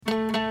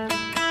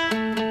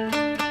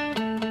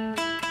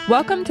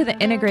Welcome to the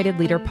Integrated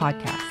Leader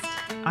Podcast.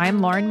 I'm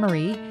Lauren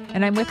Marie,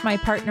 and I'm with my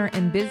partner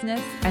in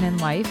business and in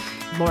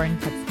life, Lauren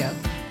Kutzko.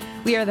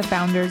 We are the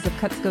founders of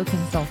Kutzko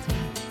Consulting,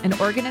 an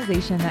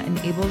organization that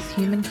enables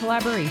human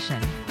collaboration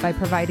by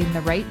providing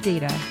the right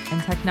data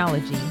and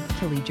technology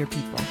to lead your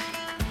people.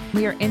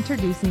 We are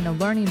introducing a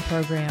learning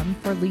program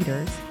for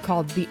leaders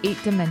called The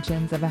 8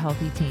 Dimensions of a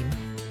Healthy Team.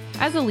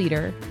 As a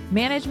leader,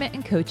 management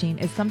and coaching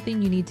is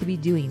something you need to be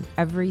doing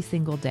every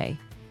single day.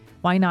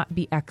 Why not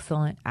be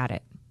excellent at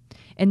it?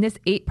 In this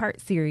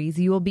 8-part series,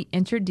 you will be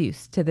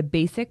introduced to the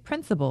basic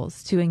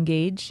principles to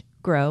engage,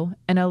 grow,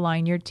 and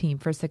align your team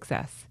for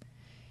success.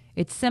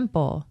 It's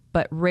simple,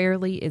 but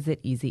rarely is it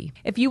easy.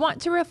 If you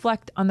want to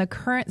reflect on the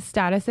current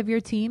status of your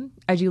team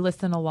as you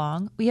listen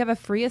along, we have a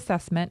free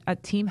assessment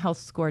at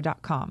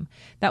teamhealthscore.com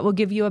that will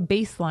give you a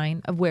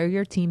baseline of where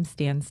your team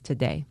stands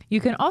today.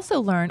 You can also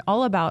learn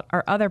all about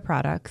our other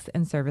products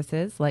and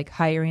services like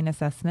hiring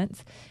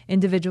assessments,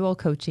 individual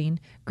coaching,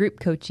 group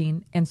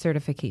coaching, and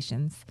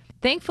certifications.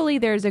 Thankfully,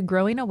 there is a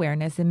growing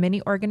awareness in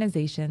many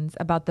organizations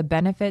about the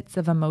benefits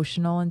of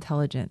emotional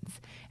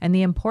intelligence and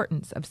the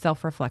importance of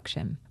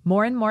self-reflection.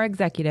 More and more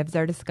executives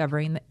are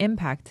discovering the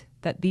impact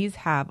that these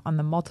have on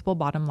the multiple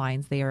bottom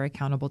lines they are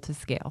accountable to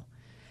scale.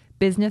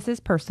 Business is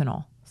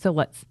personal, so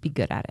let's be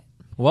good at it.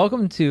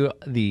 Welcome to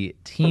the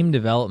team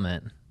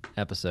development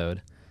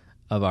episode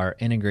of our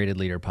Integrated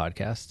Leader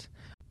Podcast.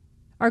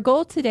 Our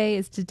goal today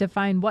is to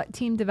define what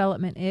team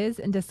development is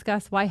and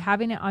discuss why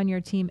having it on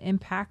your team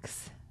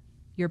impacts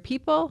your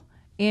people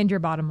and your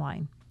bottom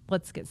line.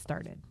 Let's get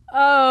started.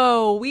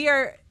 Oh, we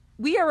are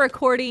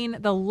recording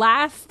the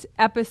last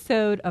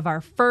episode of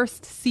our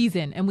first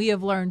season, and we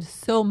have learned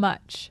so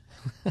much.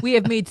 We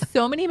have made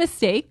so many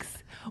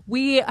mistakes.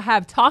 We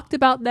have talked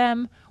about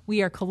them.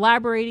 We are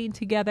collaborating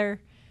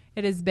together.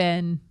 It has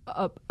been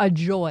a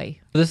joy.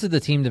 This is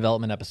the team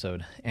development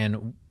episode,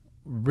 and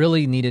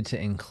really needed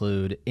to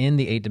include in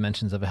the 8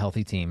 dimensions of a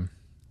healthy team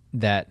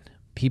that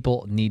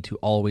people need to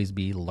always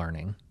be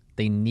learning.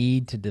 They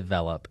need to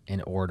develop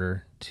in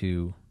order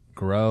to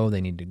grow.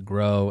 They need to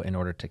grow in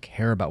order to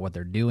care about what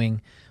they're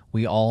doing.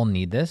 We all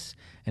need this,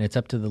 and it's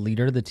up to the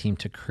leader of the team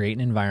to create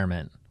an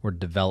environment where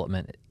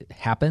development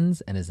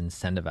happens and is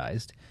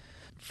incentivized.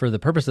 For the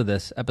purpose of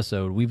this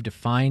episode, we've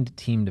defined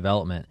team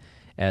development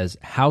as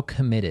how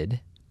committed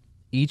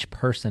each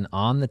person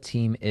on the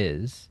team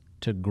is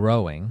to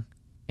growing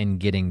and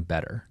getting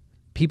better.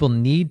 People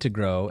need to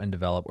grow and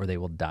develop or they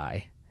will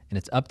die, and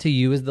it's up to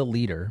you as the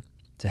leader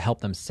to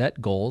help them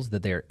set goals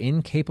that they are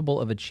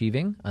incapable of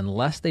achieving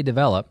unless they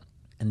develop,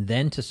 and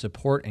then to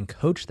support and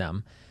coach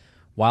them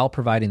while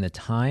providing the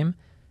time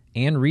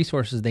and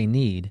resources they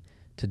need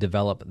to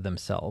develop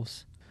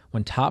themselves.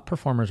 When top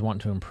performers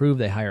want to improve,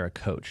 they hire a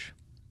coach.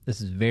 This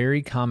is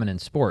very common in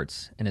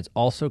sports, and it's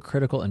also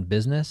critical in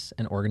business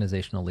and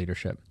organizational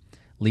leadership.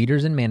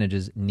 Leaders and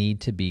managers need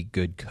to be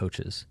good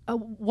coaches.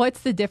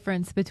 What's the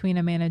difference between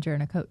a manager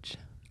and a coach?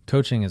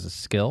 Coaching is a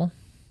skill.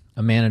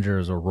 A manager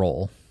is a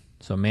role.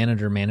 So a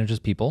manager manages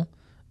people,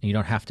 and you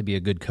don't have to be a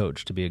good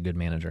coach to be a good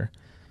manager.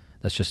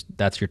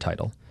 That's your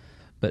title.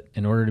 But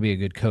in order to be a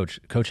good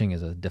coach, coaching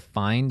is a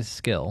defined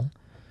skill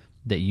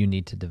that you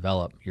need to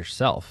develop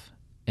yourself.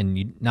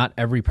 And not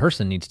every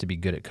person needs to be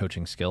good at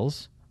coaching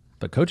skills,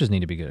 but coaches need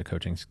to be good at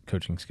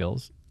coaching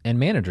skills, and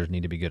managers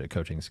need to be good at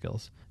coaching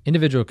skills.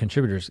 Individual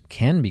contributors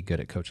can be good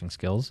at coaching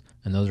skills,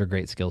 and those are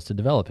great skills to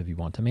develop if you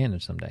want to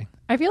manage someday.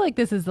 I feel like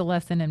this is the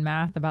lesson in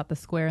math about the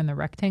square and the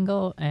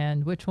rectangle,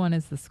 and which one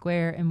is the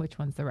square and which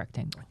one's the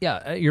rectangle.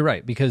 Yeah, you're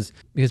right, because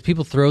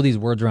people throw these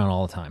words around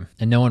all the time,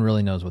 and no one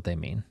really knows what they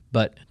mean.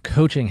 But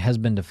coaching has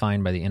been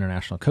defined by the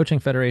International Coaching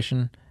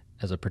Federation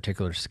as a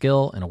particular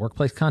skill in a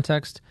workplace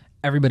context.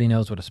 Everybody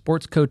knows what a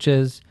sports coach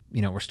is.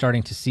 We're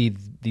starting to see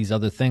these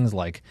other things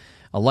like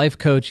a life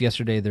coach.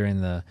 Yesterday,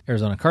 during the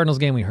Arizona Cardinals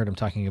game, we heard him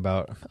talking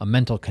about a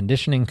mental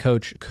conditioning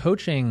coach.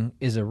 Coaching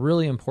is a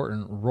really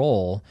important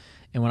role.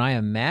 And when I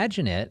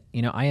imagine it,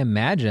 I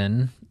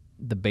imagine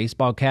the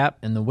baseball cap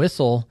and the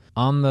whistle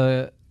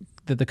that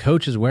the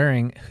coach is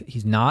wearing.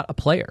 He's not a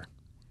player.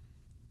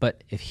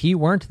 But if he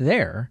weren't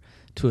there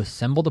to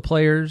assemble the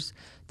players,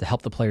 to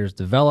help the players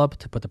develop,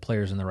 to put the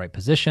players in the right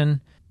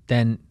position,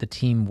 then the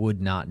team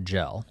would not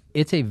gel.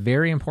 It's a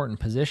very important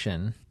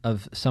position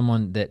of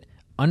someone that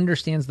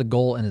understands the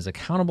goal and is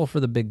accountable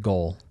for the big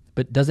goal,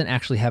 but doesn't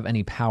actually have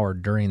any power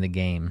during the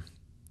game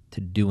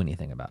to do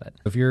anything about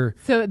it.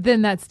 So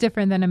then that's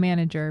different than a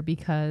manager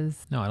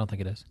because... No, I don't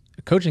think it is.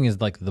 Coaching is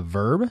like the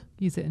verb.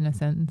 Use it in a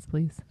sentence,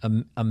 please.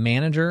 A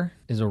manager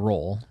is a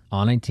role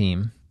on a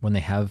team when they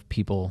have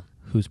people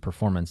whose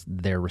performance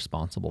they're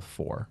responsible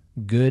for.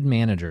 Good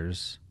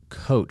managers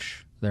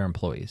coach their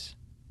employees.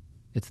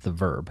 It's the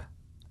verb.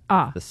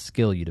 The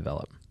skill you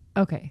develop.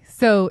 Okay,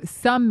 so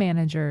some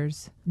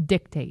managers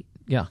dictate.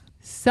 Yeah.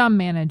 Some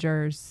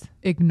managers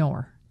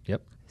ignore.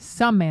 Yep.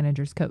 Some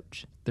managers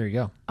coach. There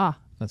you go.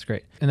 That's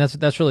great. And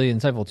that's really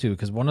insightful too,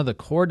 because one of the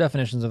core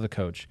definitions of the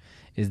coach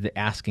is the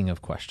asking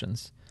of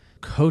questions.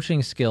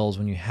 coaching skills,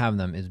 when you have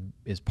them,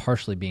 is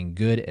partially being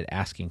good at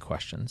asking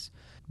questions.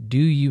 Do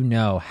you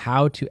know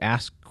how to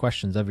ask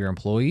questions of your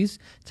employees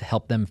to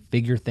help them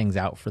figure things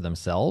out for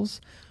themselves?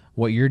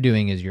 What you're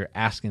doing is you're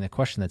asking the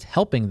question that's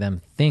helping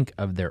them think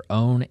of their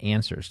own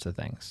answers to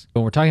things.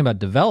 When we're talking about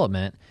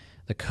development,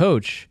 the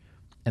coach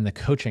and the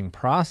coaching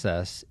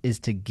process is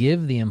to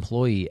give the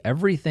employee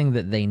everything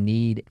that they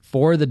need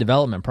for the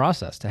development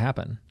process to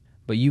happen.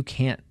 But you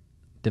can't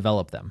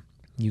develop them.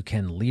 You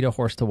can lead a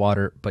horse to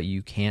water, but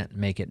you can't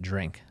make it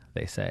drink,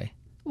 they say.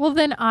 Well,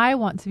 then I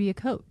want to be a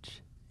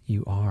coach.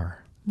 You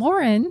are.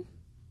 Lauren,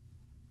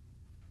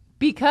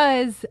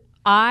 because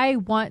I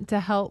want to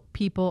help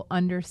people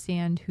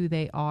understand who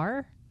they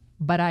are,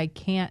 but I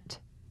can't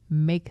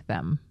make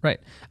them. Right.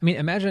 I mean,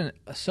 imagine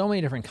so many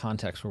different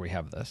contexts where we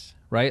have this,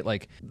 right?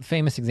 Like, the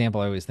famous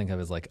example I always think of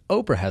is like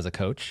Oprah has a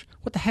coach.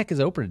 What the heck is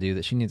Oprah to do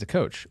that she needs a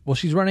coach? Well,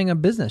 she's running a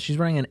business. She's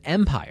running an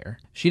empire.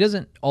 She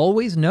doesn't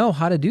always know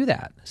how to do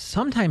that.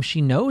 Sometimes she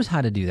knows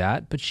how to do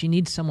that, but she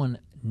needs someone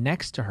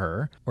next to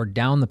her or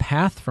down the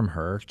path from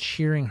her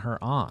cheering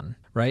her on,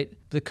 right?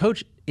 The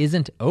coach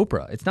isn't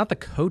Oprah. It's not the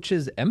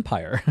coach's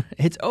empire.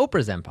 It's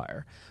Oprah's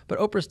empire. But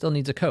Oprah still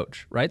needs a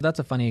coach, right? That's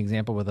a funny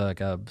example with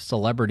like a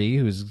celebrity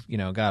who's,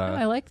 got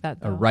I like that,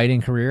 a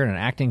writing career and an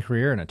acting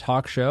career and a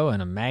talk show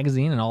and a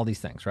magazine and all these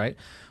things, right?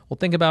 Well,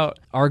 think about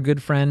our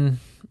good friend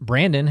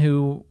Brandon,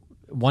 who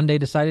one day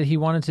decided he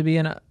wanted to be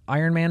an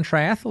Ironman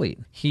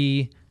triathlete.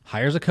 He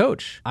hires a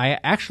coach. I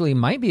actually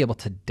might be able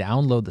to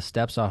download the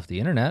steps off the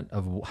internet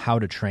of how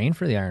to train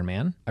for the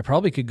Ironman. I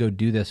probably could go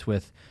do this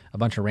with a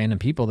bunch of random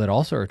people that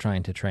also are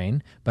trying to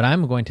train, but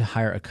I'm going to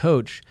hire a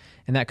coach,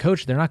 and that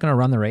coach, they're not going to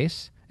run the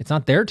race. It's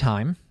not their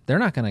time. They're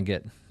not going to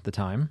get the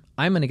time.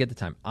 I'm going to get the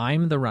time.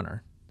 I'm the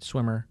runner,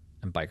 swimmer,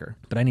 and biker.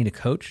 But I need a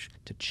coach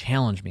to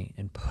challenge me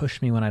and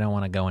push me when I don't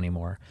want to go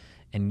anymore,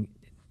 and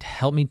to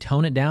help me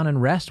tone it down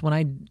and rest when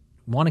I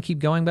want to keep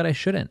going, but I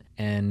shouldn't,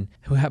 and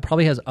who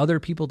probably has other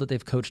people that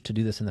they've coached to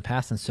do this in the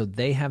past. And so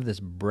they have this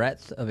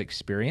breadth of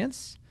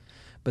experience,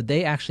 but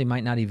they actually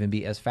might not even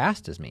be as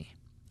fast as me.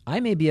 I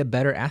may be a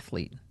better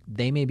athlete.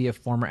 They may be a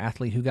former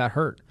athlete who got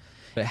hurt.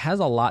 But it has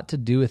a lot to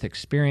do with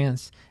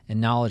experience and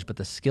knowledge, but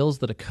the skills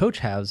that a coach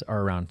has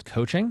are around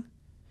coaching,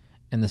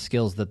 and the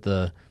skills that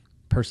the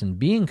person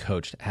being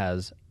coached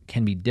has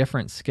can be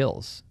different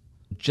skills.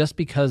 Just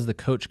because the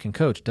coach can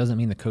coach doesn't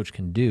mean the coach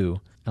can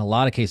do. In a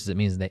lot of cases, it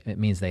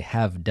means they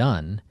have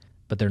done,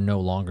 but they're no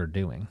longer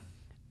doing.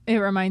 It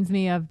reminds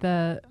me of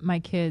my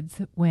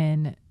kids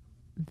when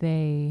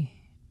they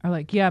are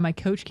like, yeah, my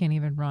coach can't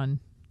even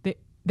run.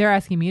 They're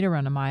asking me to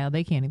run a mile.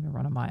 They can't even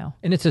run a mile.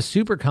 And it's a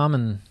super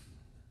common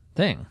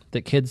thing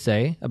that kids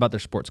say about their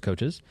sports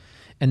coaches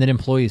and that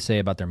employees say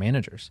about their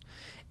managers.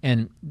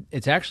 And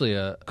it's actually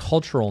a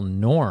cultural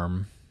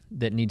norm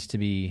that needs to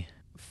be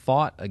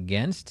fought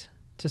against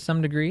to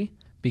some degree,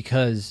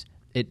 because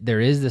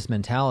there is this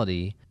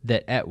mentality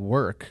that at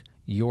work,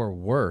 your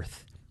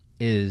worth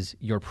is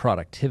your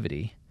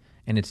productivity.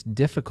 And it's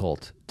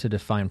difficult to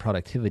define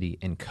productivity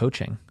in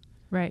coaching.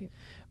 Right.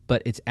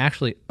 But it's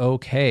actually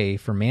okay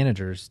for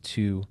managers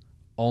to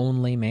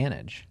only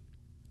manage.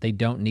 They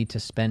don't need to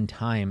spend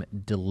time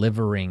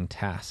delivering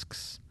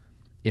tasks.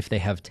 If they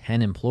have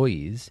 10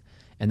 employees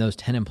and those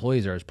 10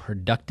 employees are as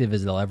productive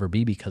as they'll ever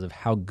be because of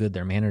how good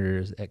their manager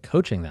is at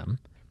coaching them,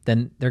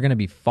 then they're going to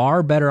be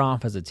far better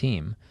off as a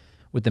team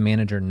with the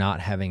manager not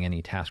having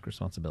any task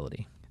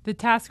responsibility. The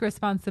task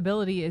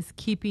responsibility is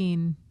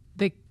keeping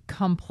the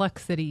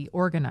complexity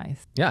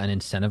organized. Yeah,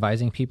 and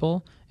incentivizing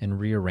people and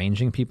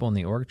rearranging people in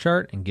the org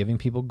chart and giving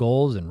people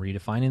goals and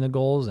redefining the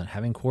goals and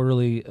having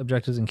quarterly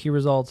objectives and key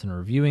results and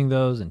reviewing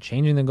those and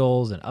changing the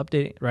goals and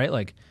updating, right?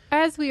 Like,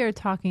 as we are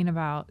talking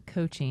about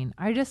coaching,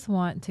 I just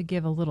want to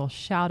give a little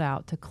shout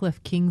out to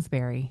Cliff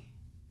Kingsbury,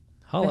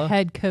 the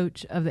head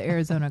coach of the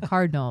Arizona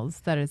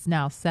Cardinals that is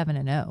now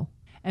 7-0,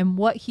 and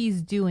what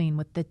he's doing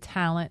with the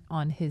talent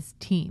on his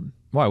team.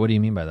 Why? What do you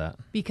mean by that?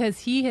 Because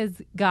he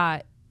has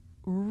got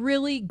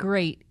really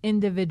great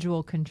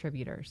individual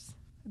contributors,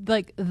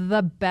 like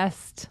the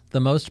best, the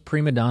most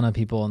prima donna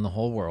people in the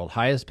whole world,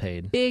 highest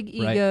paid, big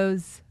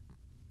egos,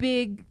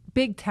 right?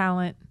 big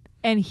talent,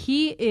 and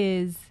he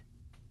is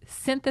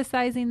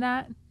synthesizing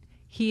that.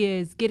 He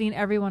is getting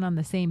everyone on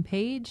the same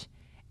page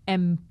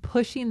and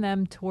pushing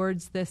them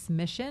towards this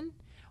mission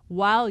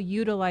while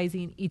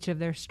utilizing each of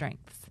their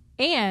strengths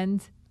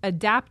and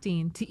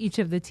adapting to each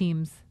of the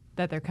teams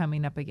that they're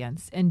coming up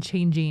against and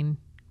changing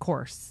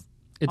course.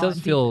 It does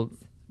feel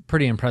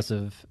pretty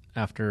impressive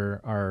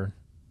after our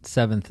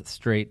 7th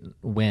straight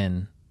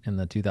win in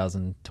the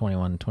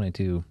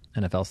 2021-22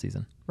 NFL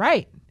season.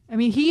 Right. I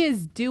mean, he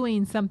is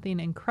doing something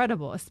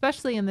incredible,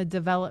 especially in the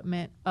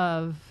development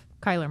of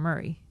Kyler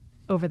Murray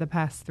over the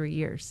past 3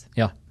 years.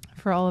 Yeah.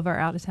 For all of our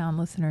out-of-town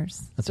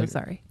listeners.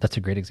 Sorry. That's a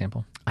great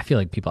example. I feel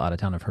like people out of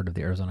town have heard of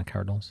the Arizona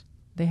Cardinals.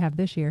 They have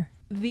this year.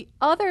 The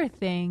other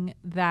thing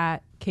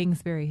that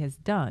Kingsbury has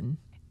done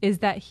is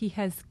that he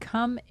has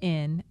come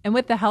in, and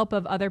with the help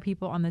of other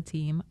people on the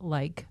team,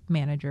 like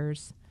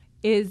managers,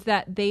 is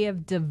that they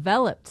have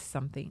developed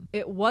something.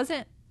 It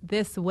wasn't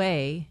this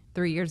way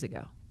 3 years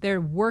ago.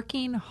 They're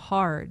working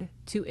hard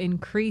to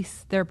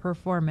increase their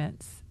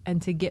performance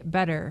and to get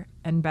better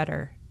and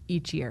better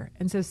each year.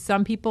 And so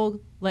some people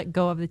let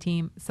go of the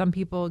team, some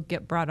people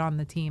get brought on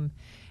the team,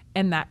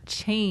 and that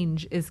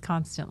change is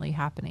constantly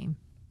happening.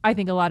 I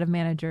think a lot of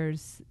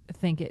managers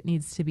think it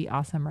needs to be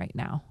awesome right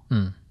now.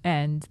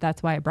 And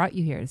that's why I brought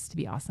you here, is to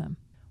be awesome.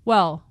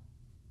 Well,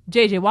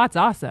 JJ Watt's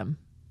awesome,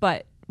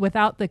 but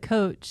without the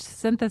coach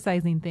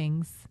synthesizing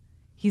things,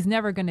 he's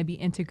never going to be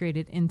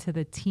integrated into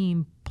the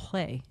team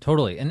play.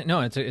 Totally. And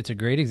no, it's a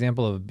great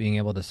example of being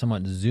able to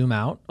somewhat zoom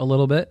out a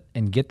little bit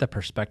and get the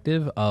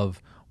perspective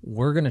of,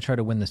 we're going to try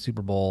to win the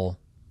Super Bowl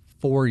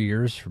 4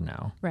 years from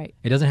now. Right.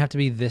 It doesn't have to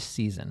be this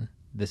season.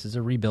 This is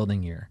a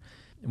rebuilding year.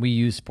 We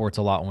use sports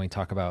a lot when we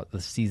talk about the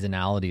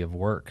seasonality of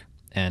work,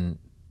 and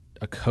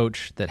a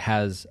coach that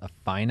has a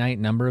finite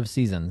number of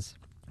seasons,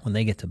 when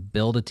they get to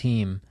build a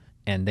team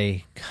and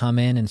they come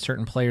in and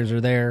certain players are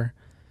there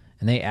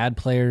and they add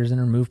players and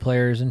remove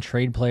players and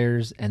trade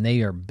players and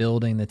they are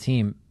building the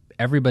team,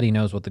 everybody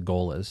knows what the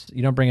goal is.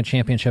 You don't bring a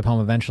championship home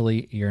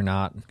eventually, you're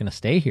not going to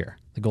stay here.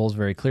 The goal is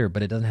very clear,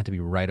 but it doesn't have to be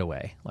right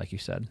away, like you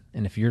said.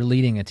 And if you're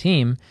leading a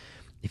team,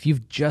 if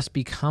you've just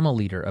become a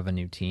leader of a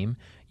new team,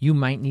 you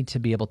might need to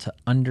be able to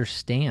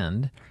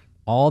understand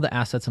all the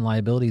assets and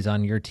liabilities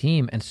on your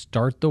team and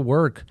start the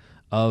work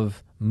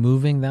of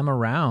moving them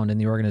around in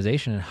the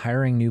organization and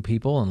hiring new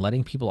people and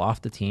letting people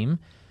off the team,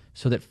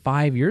 so that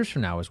 5 years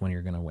from now is when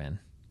you're going to win.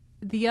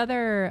 The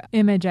other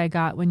image I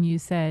got when you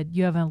said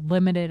you have a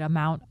limited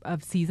amount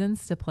of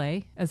seasons to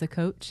play as a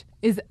coach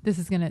is, this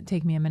is going to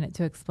take me a minute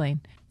to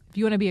explain. If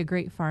you want to be a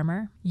great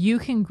farmer, you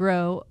can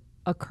grow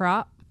a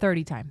crop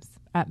 30 times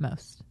at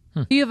most.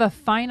 You have a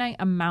finite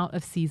amount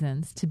of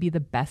seasons to be the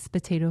best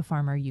potato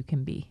farmer you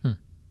can be.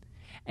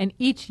 And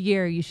each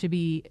year you should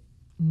be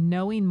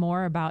knowing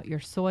more about your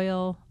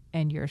soil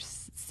and your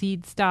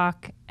seed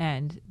stock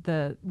and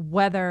the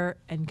weather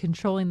and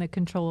controlling the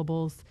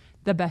controllables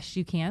the best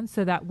you can,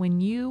 so that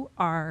when you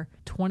are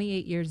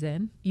 28 years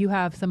in, you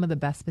have some of the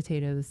best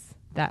potatoes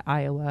that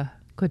Iowa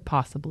could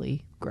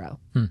possibly grow.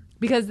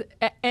 Because,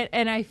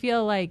 and I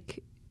feel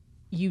like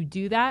you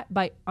do that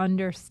by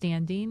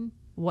understanding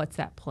what's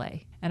at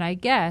play. And I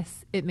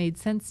guess it made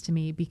sense to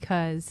me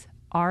because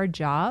our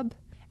job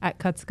at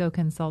Cutco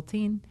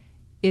Consulting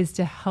is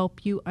to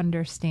help you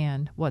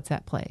understand what's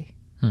at play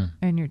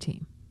in your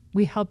team.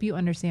 We help you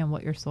understand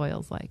what your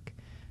soil's like,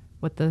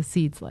 what the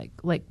seed's like.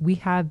 Like, we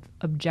have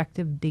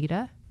objective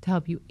data to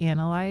help you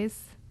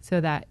analyze, so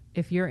that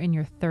if you're in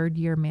your third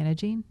year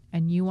managing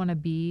and you want to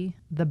be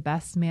the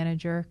best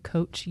manager,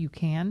 coach you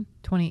can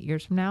 28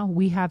 years from now,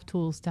 we have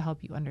tools to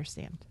help you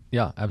understand.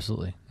 Yeah,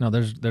 absolutely. No,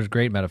 there's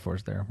great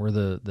metaphors there. We're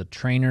the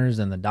trainers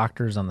and the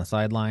doctors on the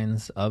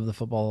sidelines of the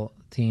football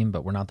team,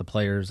 but we're not the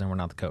players and we're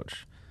not the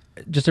coach.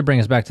 Just to bring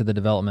us back to the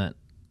development,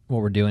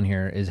 what we're doing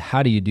here is,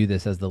 how do you do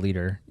this as the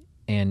leader?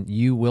 And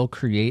you will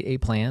create a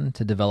plan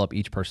to develop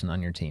each person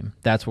on your team.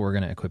 That's what we're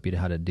going to equip you to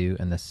how to do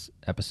in this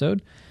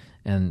episode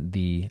and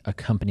the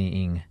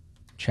accompanying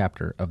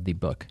chapter of the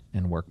book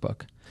and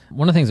workbook.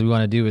 One of the things that we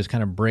want to do is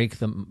kind of break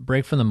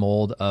from the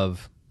mold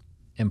of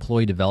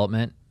employee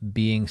development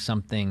being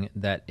something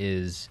that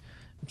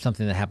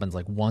happens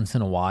like once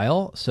in a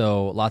while.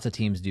 So lots of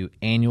teams do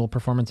annual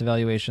performance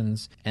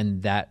evaluations,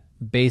 and that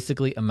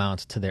basically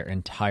amounts to their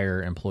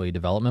entire employee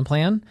development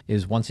plan.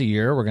 Is once a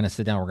year, we're going to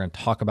sit down, we're going to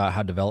talk about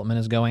how development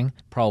is going,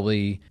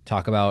 probably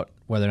talk about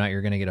whether or not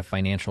you're going to get a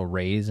financial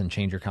raise and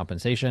change your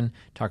compensation,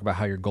 talk about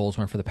how your goals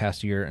went for the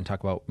past year, and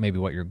talk about maybe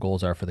what your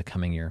goals are for the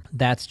coming year.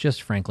 That's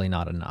just frankly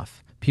not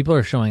enough. People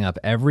are showing up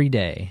every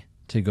day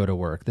to go to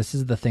work. This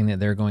is the thing that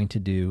they're going to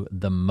do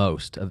the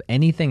most of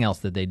anything else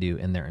that they do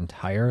in their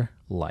entire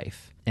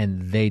life.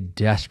 And they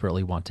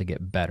desperately want to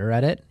get better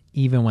at it.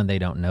 Even when they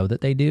don't know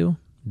that they do,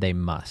 they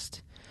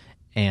must.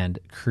 And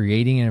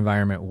creating an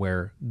environment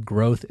where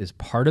growth is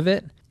part of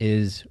it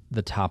is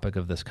the topic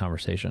of this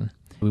conversation.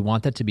 We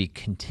want that to be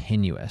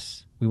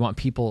continuous. We want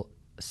people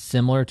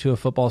similar to a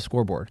football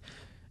scoreboard,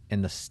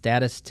 and the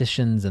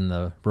statisticians and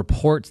the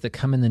reports that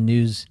come in the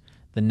news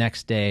the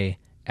next day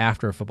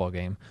after a football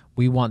game.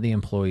 We want the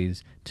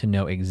employees to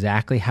know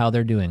exactly how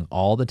they're doing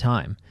all the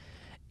time,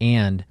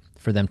 and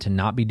for them to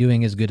not be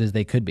doing as good as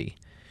they could be.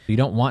 You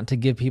don't want to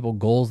give people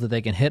goals that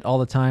they can hit all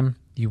the time.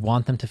 You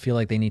want them to feel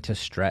like they need to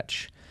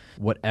stretch.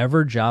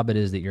 Whatever job it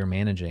is that you're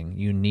managing,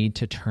 you need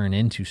to turn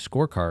into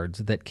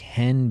scorecards that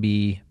can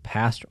be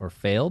passed or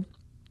failed,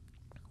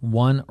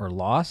 won or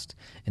lost,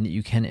 and that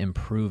you can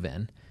improve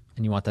in.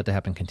 And you want that to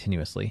happen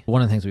continuously.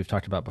 One of the things we've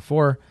talked about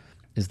before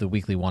is the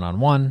weekly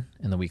one-on-one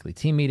and the weekly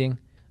team meeting.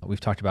 We've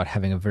talked about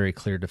having a very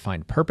clear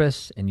defined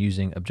purpose and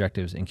using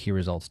objectives and key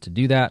results to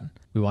do that.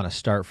 We want to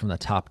start from the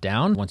top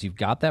down. Once you've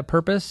got that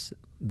purpose,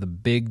 the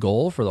big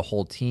goal for the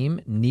whole team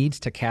needs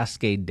to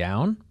cascade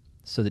down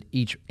so that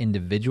each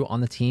individual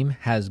on the team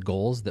has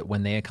goals that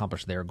when they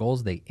accomplish their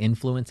goals, they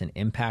influence and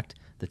impact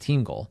the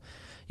team goal.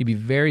 You'd be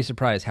very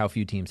surprised how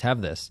few teams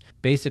have this.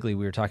 Basically,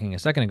 we were talking a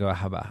second ago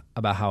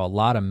about how a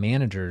lot of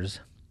managers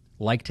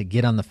like to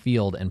get on the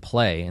field and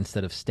play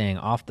instead of staying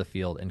off the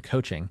field and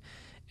coaching.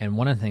 And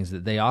one of the things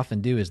that they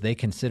often do is they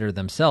consider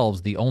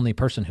themselves the only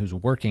person who's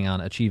working on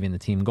achieving the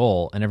team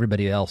goal, and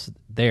everybody else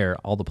there,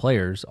 all the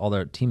players, all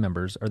their team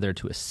members are there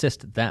to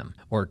assist them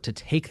or to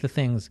take the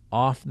things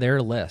off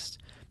their list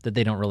that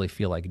they don't really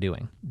feel like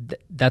doing.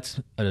 That's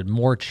a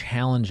more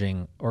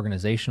challenging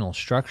organizational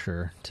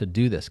structure to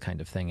do this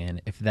kind of thing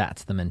in, if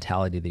that's the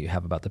mentality that you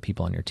have about the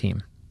people on your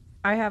team.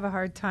 I have a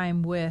hard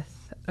time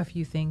with a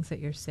few things that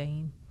you're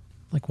saying.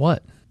 Like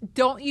what?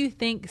 Don't you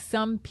think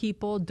some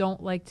people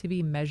don't like to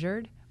be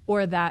measured,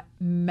 or that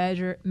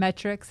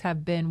metrics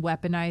have been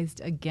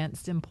weaponized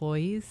against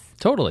employees?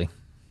 Totally.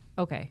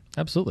 Okay.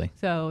 Absolutely.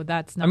 So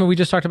that's not... I mean, we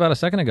just talked about a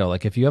second ago,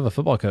 like if you have a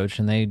football coach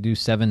and they do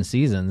 7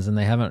 seasons and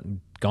they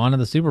haven't gone to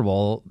the Super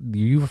Bowl,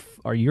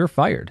 you're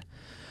fired.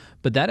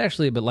 But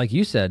like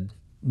you said,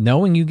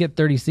 knowing you get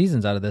 30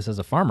 seasons out of this as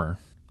a farmer,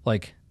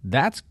 like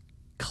that's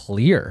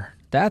clear.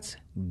 That's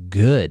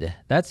good.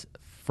 That's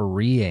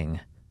freeing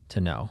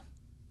to know.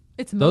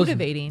 It's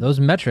motivating. Those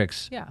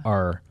metrics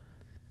are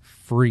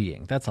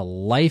freeing. That's a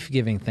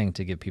life-giving thing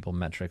to give people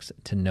metrics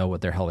to know what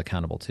they're held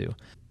accountable to.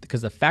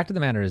 Because the fact of the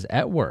matter is,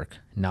 at work,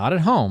 not at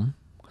home,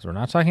 because we're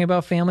not talking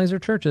about families or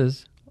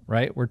churches,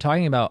 right? We're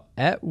talking about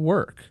at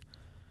work.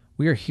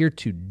 We are here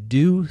to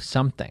do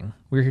something.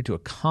 We're here to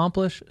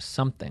accomplish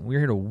something. We're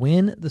here to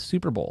win the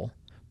Super Bowl,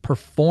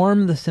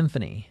 perform the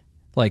symphony.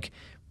 Like,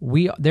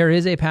 there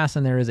is a pass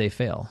and there is a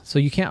fail. So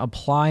you can't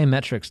apply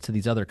metrics to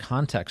these other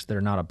contexts that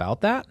are not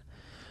about that.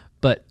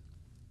 But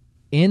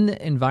in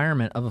the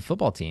environment of a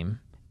football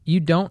team,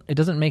 it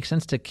doesn't make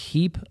sense to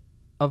keep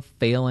a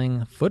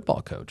failing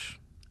football coach.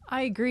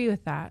 I agree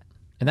with that.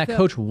 And that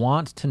coach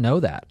wants to know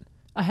that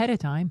ahead of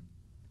time.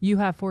 You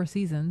have 4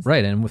 seasons.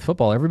 Right. And with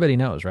football, everybody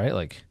knows, right?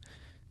 Like,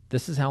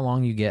 this is how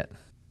long you get.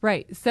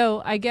 Right.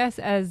 So I guess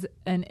as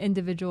an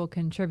individual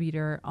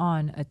contributor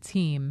on a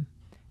team,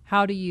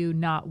 how do you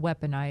not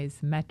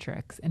weaponize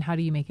metrics, and how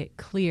do you make it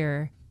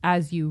clear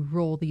as you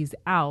roll these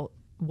out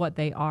what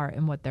they are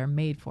and what they're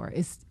made for?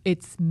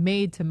 It's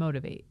made to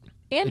motivate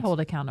and hold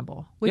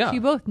accountable, which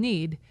you both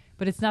need,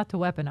 but it's not to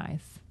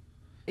weaponize.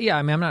 Yeah,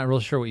 I mean, I'm not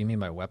really sure what you mean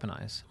by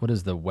weaponize. What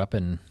is the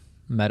weapon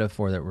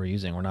metaphor that we're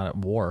using? We're not at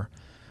war.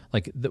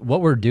 Like,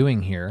 what we're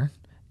doing here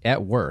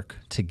at work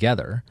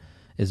together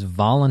is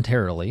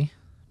voluntarily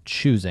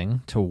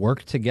choosing to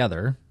work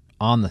together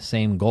on the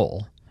same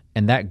goal.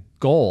 And that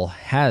goal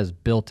has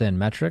built-in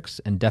metrics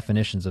and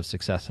definitions of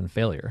success and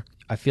failure.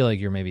 I feel like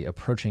you're maybe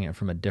approaching it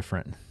from a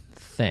different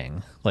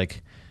thing.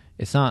 Like,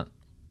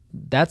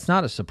 that's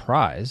not a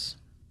surprise.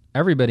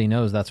 Everybody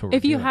knows that's what we're doing.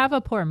 If you have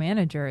a poor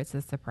manager, it's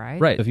a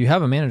surprise. Right. If you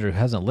have a manager who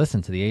hasn't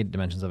listened to the 8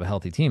 dimensions of a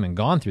healthy team and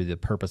gone through the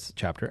purpose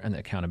chapter and the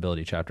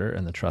accountability chapter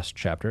and the trust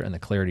chapter and the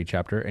clarity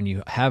chapter, and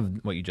you have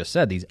what you just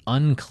said, these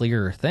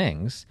unclear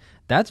things,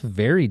 that's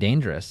very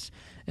dangerous.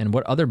 And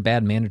what other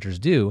bad managers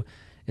do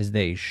is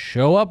they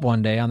show up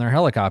one day on their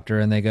helicopter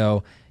and they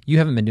go, you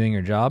haven't been doing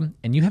your job,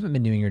 and you haven't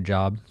been doing your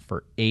job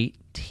for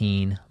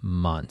 18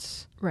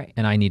 months. Right.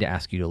 And I need to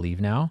ask you to leave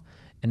now.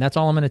 And that's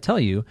all I'm going to tell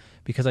you,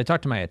 because I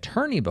talked to my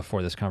attorney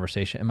before this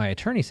conversation, and my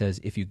attorney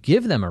says if you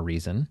give them a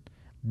reason,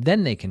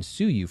 then they can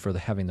sue you for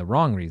having the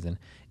wrong reason.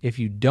 If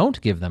you don't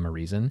give them a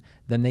reason,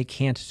 then they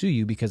can't sue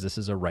you because this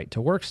is a right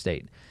to work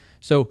state.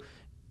 So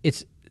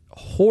it's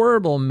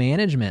horrible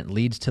management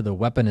leads to the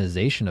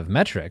weaponization of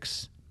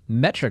metrics.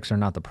 Metrics are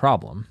not the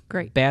problem.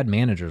 Great. Bad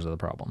managers are the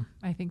problem.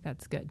 I think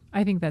that's good.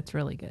 I think that's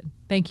really good.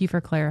 Thank you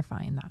for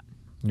clarifying that.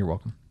 You're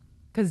welcome.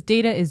 Because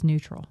data is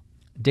neutral.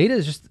 Data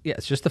is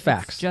it's just the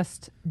facts. It's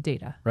just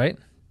data. Right?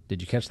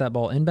 Did you catch that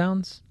ball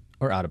inbounds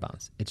or out of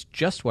bounds? It's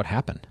just what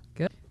happened.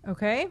 Good.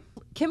 Okay.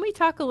 Can we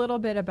talk a little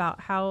bit about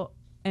how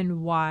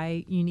and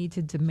why you need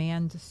to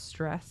demand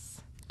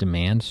stress?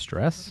 Demand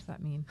stress? What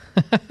does that mean?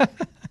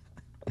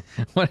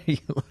 What are you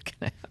looking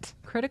at?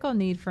 Critical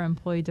need for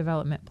employee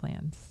development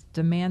plans.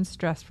 Demand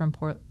stress from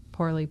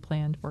poorly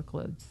planned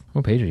workloads.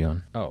 What page are you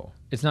on? Oh,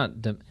 it's not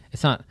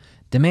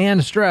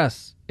demand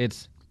stress.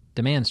 It's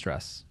demand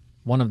stress.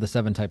 One of the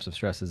 7 types of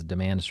stress is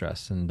demand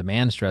stress. And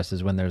demand stress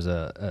is when there's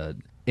a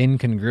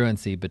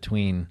incongruency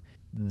between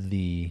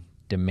the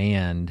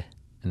demand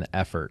and the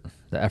effort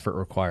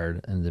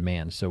required and the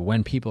demand. So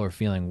when people are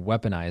feeling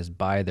weaponized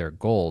by their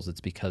goals, it's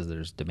because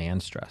there's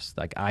demand stress.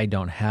 Like, I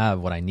don't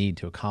have what I need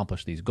to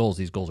accomplish these goals.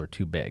 These goals are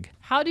too big.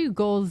 How do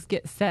goals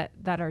get set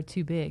that are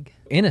too big?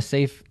 In a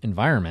safe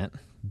environment,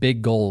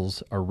 big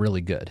goals are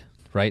really good,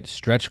 right?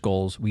 Stretch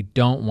goals, we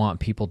don't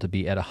want people to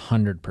be at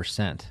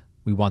 100%.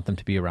 We want them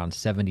to be around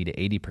 70 to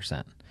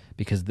 80%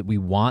 because we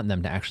want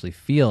them to actually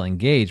feel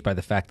engaged by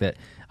the fact that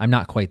I'm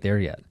not quite there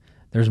yet.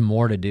 There's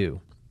more to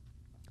do.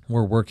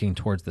 We're working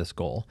towards this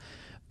goal.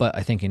 But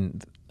I think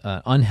in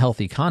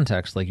unhealthy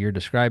context, like you're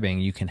describing,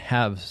 you can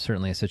have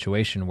certainly a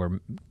situation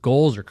where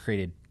goals are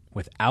created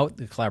without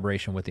the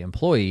collaboration with the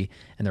employee,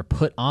 and they're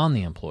put on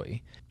the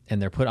employee.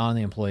 And they're put on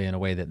the employee in a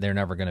way that they're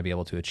never going to be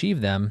able to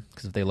achieve them,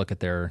 because if they look at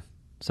their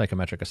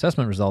psychometric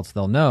assessment results,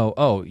 they'll know,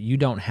 oh, you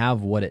don't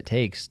have what it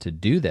takes to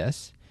do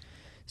this.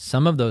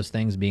 Some of those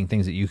things being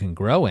things that you can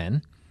grow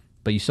in,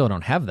 but you still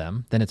don't have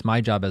them, then it's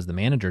my job as the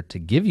manager to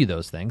give you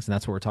those things. And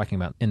that's what we're talking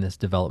about in this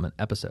development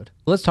episode.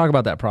 Let's talk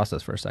about that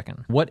process for a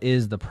second. What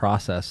is the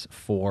process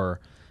for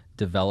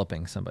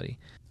developing somebody?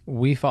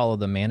 We follow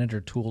the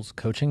Manager Tools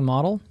coaching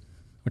model,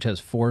 which has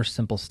 4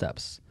 simple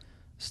steps.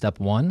 Step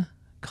 1,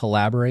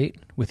 collaborate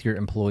with your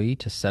employee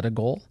to set a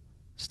goal.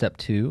 Step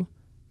 2,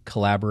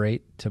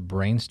 collaborate to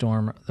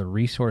brainstorm the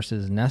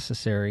resources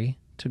necessary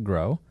to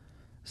grow.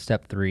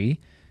 Step 3,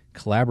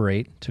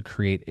 collaborate to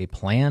create a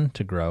plan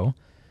to grow.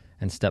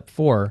 And step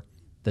 4,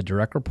 the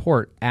direct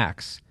report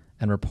acts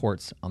and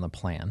reports on the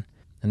plan.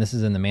 And this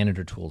is in the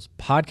Manager Tools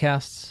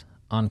podcasts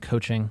on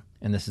coaching,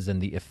 and this is in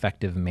the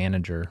Effective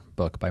Manager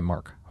book by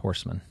Mark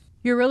Horstman.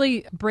 You're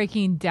really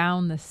breaking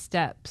down the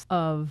steps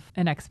of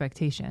an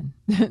expectation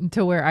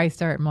to where I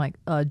start. I'm like,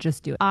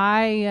 just do it.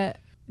 I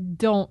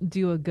don't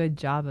do a good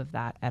job of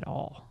that at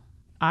all.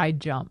 I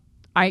jump.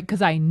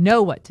 Because I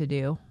know what to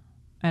do,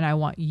 and I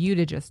want you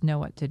to just know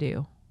what to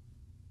do.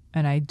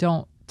 And I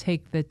don't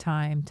take the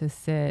time to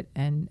sit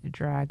and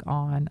drag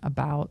on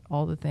about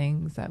all the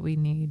things that we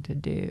need to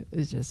do.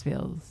 It just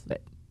feels...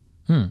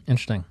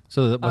 Interesting.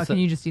 So can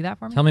you just do that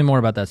for me? Tell me more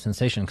about that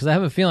sensation, because I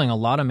have a feeling a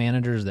lot of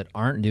managers that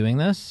aren't doing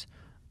this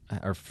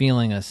are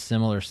feeling a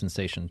similar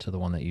sensation to the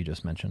one that you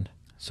just mentioned.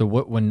 So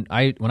when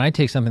I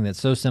take something that's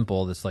so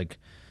simple, that's like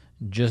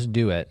just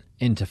do it,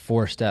 into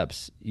 4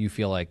 steps, you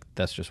feel like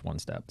that's just one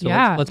step. So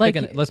yeah, let's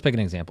pick an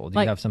example. Do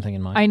you have something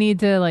in mind? I need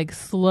to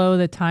slow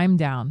the time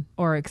down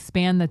or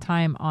expand the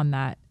time on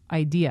that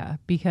idea,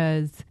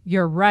 because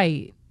you're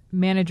right.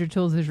 Manager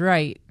Tools is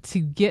right. To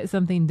get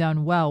something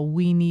done well,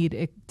 we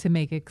need to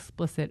make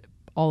explicit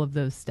all of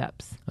those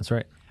steps. That's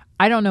right.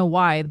 I don't know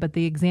why, but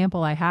the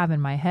example I have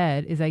in my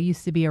head is I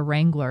used to be a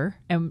wrangler,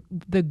 and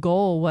the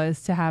goal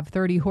was to have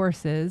 30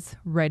 horses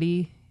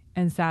ready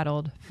and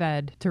saddled,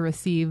 fed to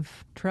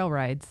receive trail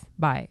rides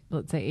by,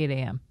 let's say, 8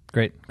 a.m.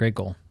 Great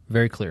goal.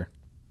 Very clear.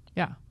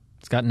 Yeah.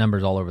 It's got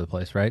numbers all over the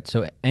place, right?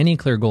 So any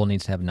clear goal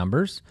needs to have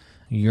numbers.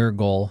 Your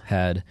goal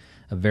had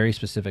a very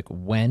specific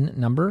when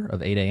number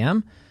of 8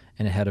 a.m.,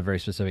 and it had a very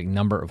specific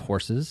number of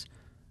horses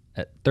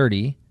at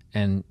 30,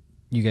 and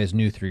you guys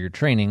knew through your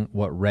training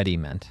what ready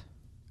meant.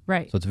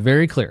 Right. So it's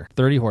very clear.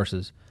 30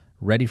 horses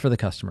ready for the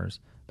customers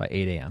by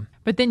 8 a.m.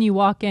 But then you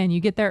walk in, you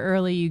get there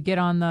early, you get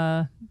on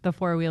the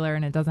four-wheeler,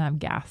 and it doesn't have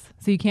gas.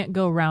 So you can't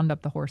go round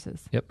up the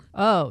horses. Yep.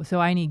 Oh, so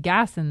I need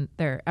gas in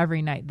there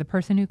every night. The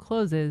person who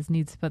closes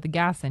needs to put the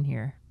gas in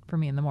here for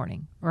me in the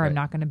morning, or I'm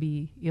not going to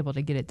be able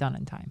to get it done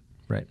in time.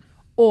 Right.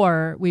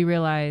 Or we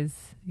realize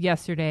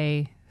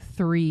yesterday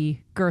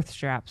 3 girth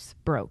straps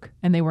broke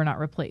and they were not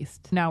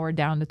replaced. Now we're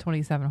down to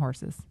 27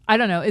 horses. I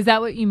don't know. Is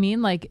that what you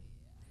mean?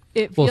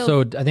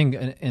 So I think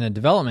in a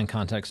development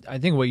context, I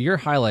think what you're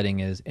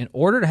highlighting is, in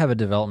order to have a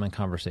development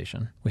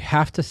conversation, we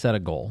have to set a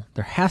goal.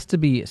 There has to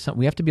be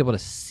we have to be able to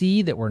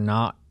see that we're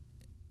not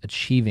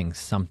achieving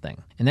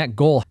something. And that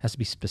goal has to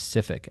be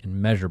specific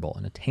and measurable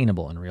and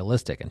attainable and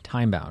realistic and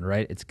time-bound,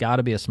 right? It's got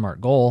to be a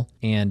SMART goal.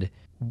 And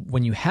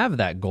when you have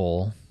that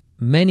goal,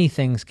 many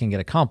things can get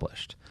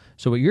accomplished.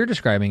 So what you're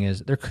describing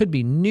is there could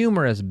be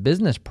numerous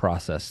business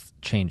process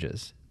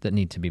changes that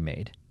need to be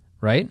made,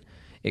 right?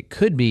 It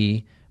could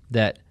be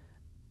that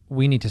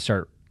we need to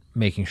start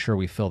making sure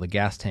we fill the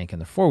gas tank in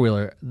the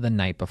four-wheeler the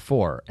night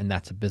before, and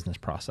that's a business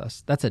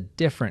process. That's a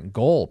different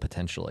goal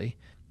potentially.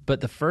 But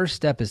the first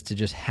step is to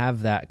just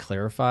have that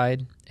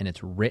clarified, and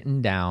it's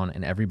written down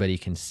and everybody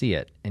can see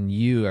it. And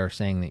you are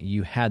saying that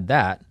you had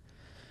that.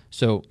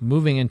 So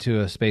moving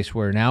into a space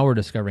where now we're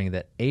discovering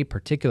that a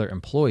particular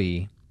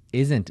employee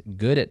isn't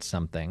good at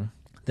something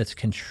that's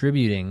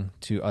contributing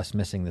to us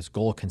missing this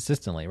goal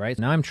consistently, right?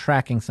 Now I'm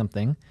tracking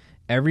something,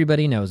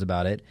 everybody knows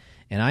about it,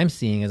 and I'm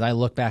seeing, as I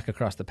look back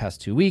across the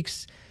past 2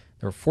 weeks,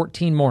 there were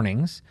 14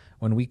 mornings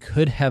when we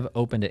could have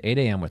opened at 8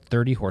 a.m. with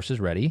 30 horses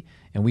ready,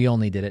 and we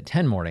only did it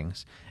 10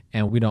 mornings.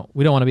 And we don't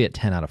want to be at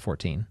 10 out of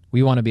 14.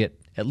 We want to be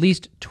at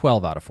least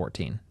 12 out of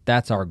 14.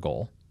 That's our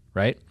goal,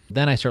 right?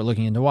 Then I start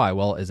looking into why.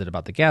 Well, is it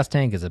about the gas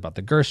tank? Is it about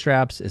the girth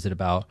straps? Is it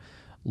about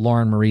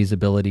Lauren Marie's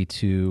ability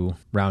to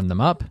round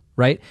them up,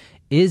 right?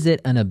 Is it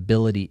an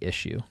ability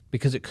issue?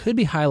 Because it could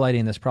be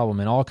highlighting this problem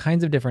in all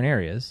kinds of different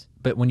areas,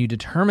 but when you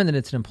determine that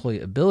it's an employee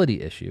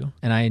ability issue,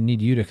 and I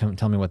need you to come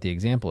tell me what the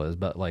example is,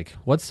 but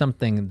what's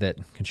something that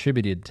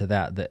contributed to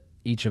that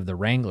each of the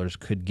wranglers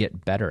could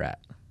get better at?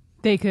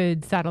 They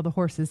could saddle the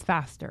horses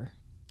faster.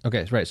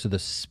 Okay, right. So the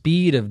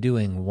speed of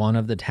doing one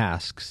of the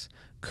tasks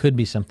could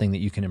be something that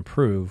you can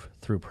improve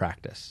through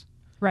practice.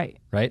 Right.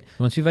 Right?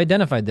 Once you've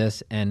identified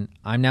this, and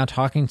I'm now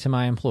talking to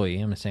my employee,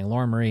 I'm saying,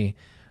 Lauren Marie,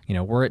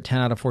 we're at 10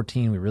 out of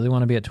 14. We really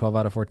want to be at 12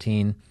 out of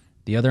 14.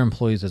 The other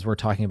employees, as we're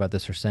talking about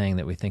this, are saying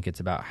that we think it's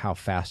about how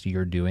fast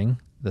you're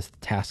doing this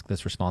task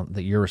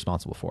that you're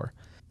responsible for.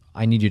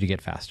 I need you to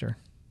get faster.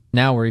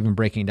 Now we're even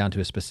breaking it down to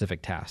a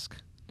specific task.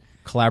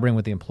 Collaborating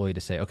with the employee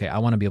to say, okay, I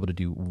want to be able to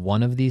do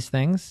one of these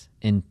things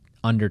in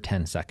under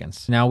 10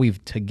 seconds. Now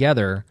we've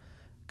together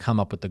come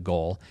up with the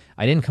goal.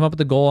 I didn't come up with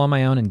the goal on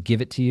my own and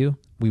give it to you.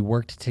 We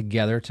worked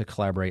together to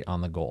collaborate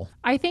on the goal.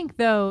 I think,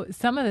 though,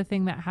 some of the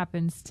thing that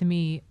happens to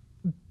me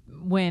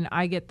when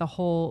I get the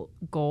whole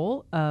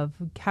goal of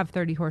have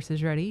 30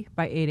 horses ready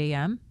by 8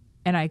 a.m.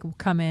 and I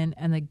come in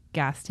and the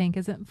gas tank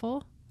isn't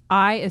full,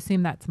 I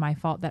assume that's my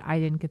fault that I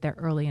didn't get there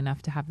early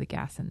enough to have the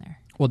gas in there.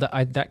 Well,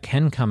 that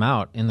can come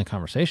out in the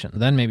conversation.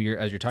 Then maybe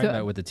as you're talking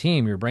about it with the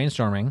team, you're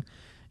brainstorming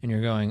and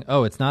you're going,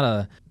 oh, it's not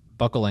a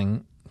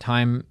buckling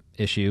time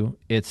issue.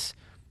 It's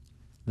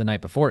the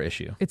night before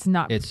issue. It's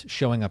not. It's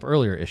showing up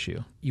earlier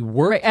issue. You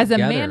work right. As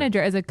together. a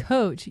manager, as a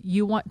coach,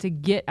 you want to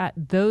get at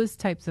those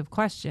types of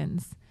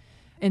questions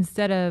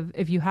instead of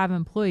if you have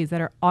employees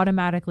that are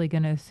automatically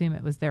going to assume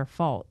it was their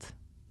fault.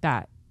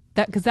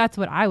 Because that's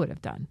what I would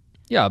have done.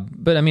 Yeah,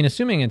 but I mean,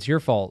 assuming it's your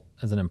fault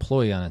as an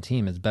employee on a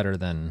team is better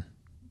than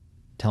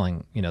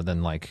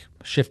than like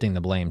shifting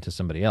the blame to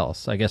somebody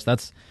else. I guess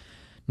that's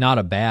not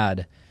a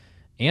bad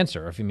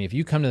answer. If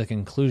you come to the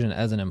conclusion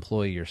as an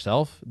employee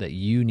yourself that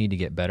you need to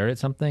get better at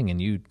something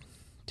and you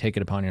take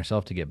it upon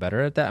yourself to get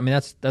better at that, I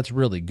mean, that's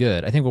really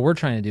good. I think what we're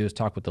trying to do is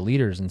talk with the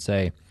leaders and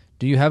say,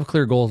 do you have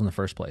clear goals in the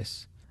first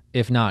place?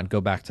 If not,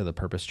 go back to the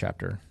purpose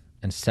chapter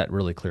and set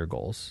really clear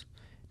goals.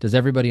 Does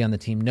everybody on the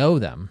team know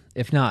them?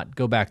 If not,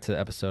 go back to the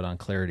episode on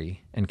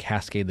clarity and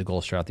cascade the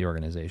goals throughout the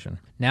organization.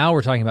 Now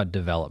we're talking about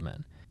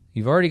development.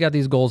 You've already got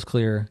these goals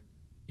clear.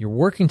 You're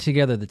working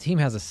together. The team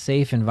has a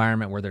safe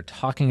environment where they're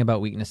talking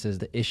about weaknesses.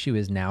 The issue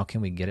is now, can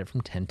we get it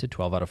from 10 to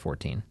 12 out of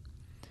 14?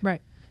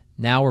 Right.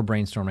 Now we're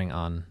brainstorming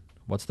on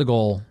what's the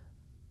goal,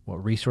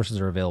 what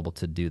resources are available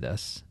to do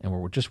this, and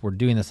we're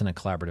doing this in a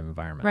collaborative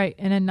environment. Right,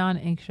 in a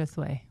non-anxious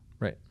way.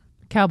 Right.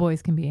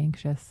 Cowboys can be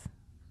anxious.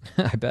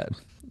 I bet.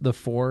 The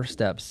 4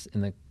 steps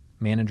in the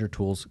manager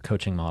tools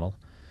coaching model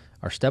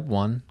are: step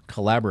 1,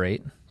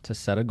 collaborate to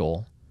set a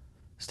goal.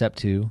 Step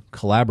 2,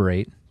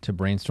 collaborate to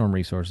brainstorm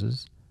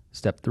resources.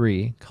 Step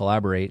 3,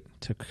 collaborate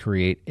to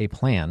create a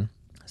plan.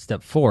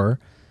 Step 4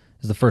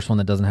 is the first one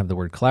that doesn't have the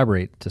word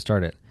collaborate to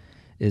start it,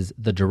 is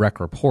the direct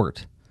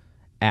report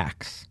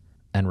acts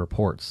and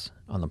reports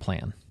on the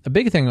plan. A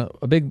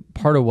big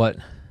part of what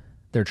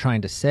they're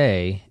trying to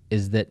say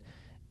is that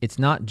it's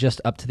not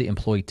just up to the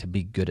employee to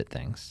be good at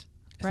things.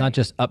 It's not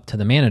just up to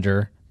the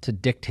manager to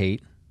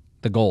dictate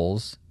the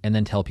goals and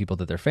then tell people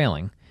that they're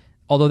failing.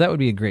 Although that would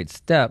be a great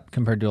step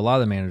compared to a lot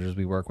of the managers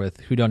we work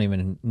with who don't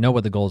even know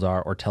what the goals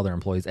are or tell their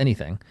employees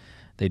anything.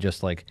 They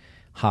just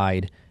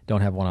hide,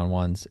 don't have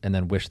one-on-ones, and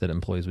then wish that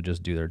employees would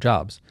just do their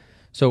jobs.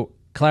 So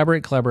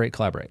collaborate.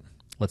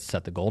 Let's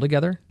set the goal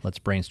together. Let's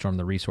brainstorm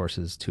the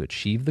resources to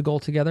achieve the goal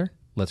together.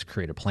 Let's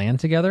create a plan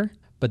together.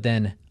 But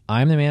then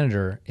I'm the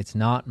manager. It's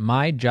not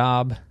my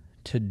job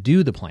to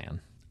do the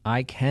plan.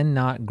 I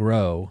cannot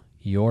grow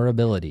your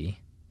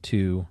ability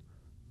to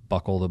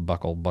buckle the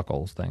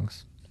buckles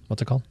things.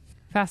 What's it called?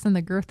 Fasten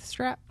the girth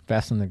strap?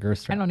 Fasten the girth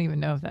strap. I don't even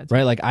know if that's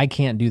right. I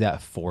can't do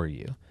that for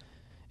you.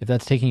 If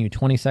that's taking you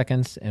 20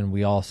 seconds and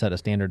we all set a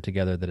standard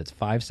together that it's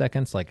 5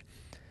 seconds,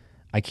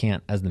 I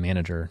can't, as the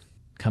manager,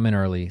 come in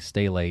early,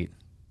 stay late,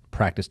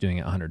 practice doing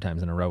it 100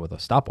 times in a row with a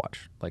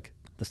stopwatch.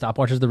 The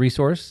stopwatch is the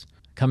resource.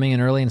 Coming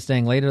in early and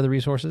staying late are the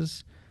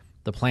resources.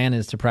 The plan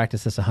is to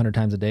practice this 100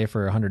 times a day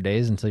for 100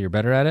 days until you're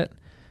better at it.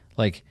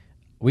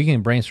 We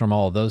can brainstorm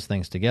all of those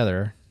things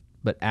together,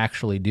 but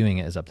actually doing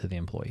it is up to the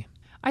employee.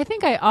 I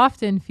think I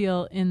often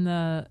feel in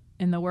the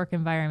work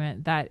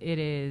environment that it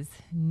is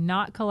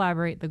not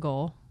collaborate the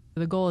goal.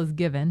 The goal is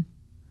given.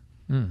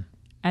 And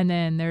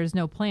then there's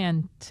no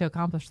plan to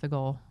accomplish the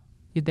goal.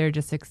 They're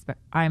just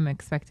I'm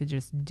expected to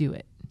just do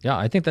it. Yeah,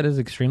 I think that is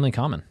extremely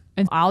common.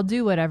 And I'll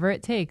do whatever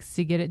it takes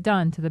to get it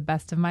done to the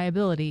best of my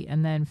ability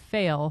and then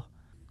fail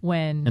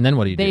when and then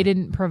what do you they do?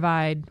 Didn't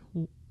provide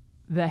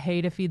the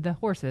hay to feed the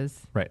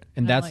horses. Right.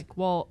 And that's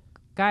well,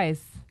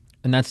 guys.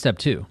 And that's step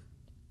 2,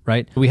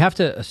 right? We have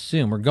to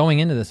assume, we're going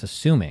into this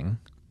assuming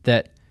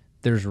that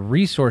there's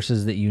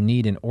resources that you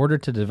need in order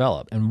to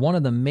develop. And one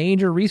of the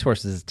major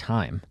resources is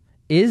time.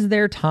 Is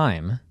there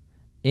time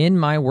in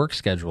my work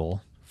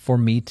schedule for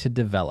me to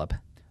develop?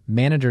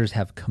 Managers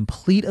have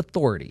complete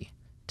authority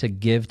to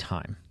give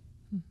time.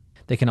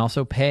 They can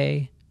also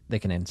pay, they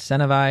can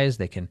incentivize,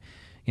 they can,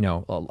 in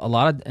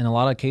a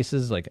lot of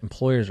cases,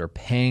 employers are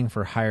paying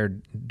for higher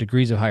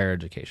degrees of higher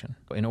education.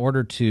 In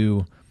order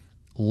to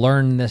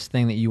learn this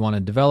thing that you want to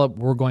develop,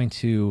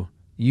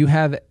 you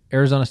have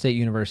Arizona State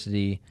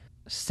University,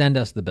 send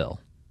us the bill.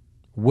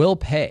 We'll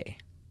pay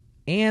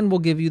and we'll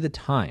give you the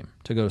time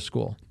to go to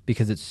school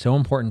because it's so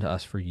important to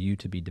us for you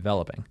to be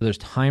developing. There's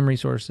time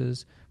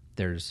resources,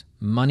 there's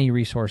money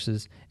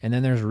resources, and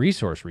then there's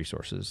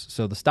resources.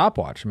 So the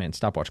stopwatch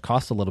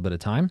costs a little bit of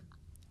time,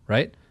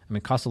 right?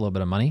 It costs a little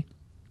bit of money.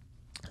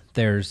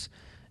 There's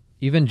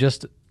even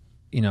just,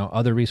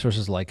 other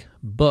resources like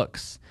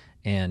books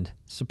and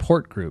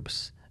support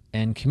groups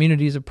and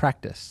communities of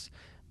practice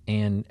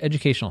and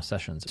educational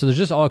sessions. So there's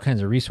just all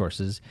kinds of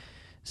resources.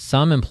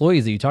 Some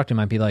employees that you talk to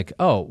might be like,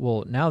 oh,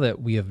 well, now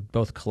that we have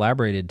both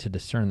collaborated to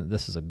discern that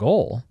this is a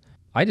goal,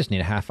 I just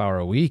need a half hour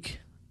a week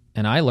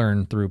and I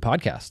learn through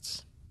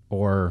podcasts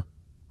or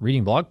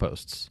reading blog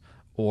posts,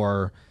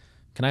 or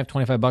can I have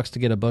 $25 to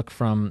get a book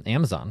from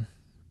Amazon,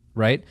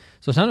 right?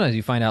 So sometimes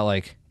you find out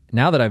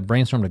Now that I've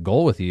brainstormed a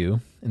goal with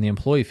you and the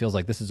employee feels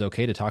like this is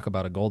okay to talk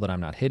about a goal that I'm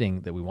not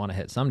hitting that we want to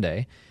hit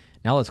someday,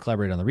 now let's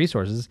collaborate on the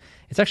resources.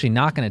 It's actually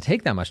not going to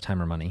take that much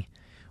time or money.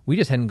 We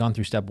just hadn't gone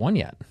through step one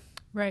yet.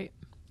 Right.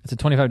 It's a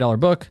 $25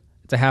 book.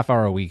 It's a half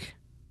hour a week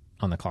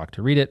on the clock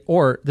to read it.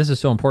 Or this is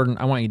so important,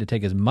 I want you to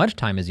take as much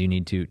time as you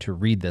need to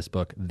read this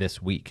book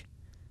this week.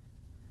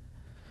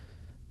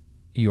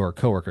 Your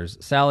coworkers,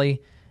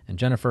 Sally and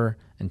Jennifer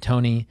and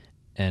Tony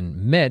and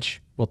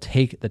Mitch, will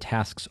take the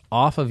tasks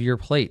off of your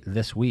plate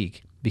this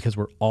week because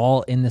we're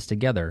all in this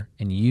together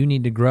and you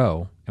need to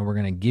grow, and we're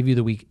going to give you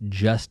the week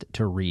just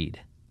to read.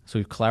 So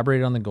we've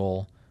collaborated on the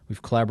goal.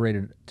 We've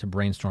collaborated to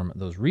brainstorm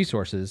those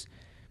resources,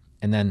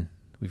 and then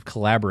we've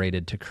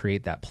collaborated to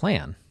create that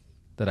plan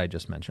that I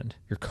just mentioned.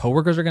 Your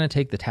coworkers are going to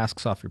take the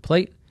tasks off your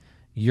plate.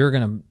 You're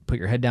going to put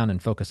your head down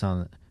and focus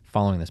on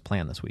following this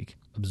plan this week,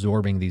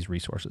 absorbing these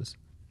resources.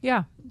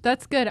 Yeah,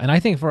 that's good. And I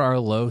think for our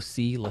low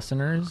C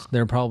listeners,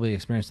 they're probably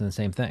experiencing the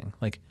same thing.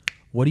 Like,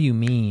 what do you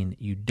mean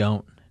you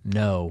don't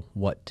know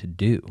what to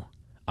do?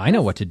 I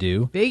know what to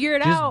do. Figure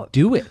it out. Just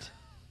do it.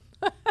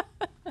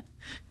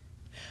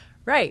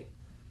 Right.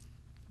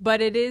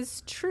 But it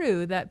is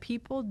true that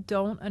people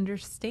don't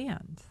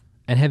understand.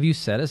 And have you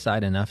set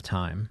aside enough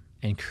time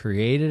and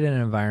created an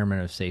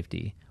environment of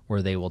safety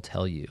where they will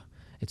tell you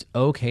it's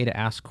okay to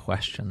ask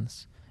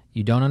questions?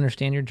 You don't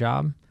understand your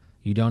job?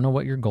 You don't know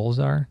what your goals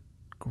are?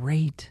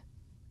 Great.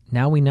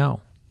 Now we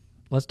know.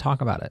 Let's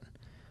talk about it.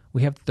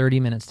 We have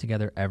 30 minutes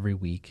together every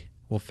week.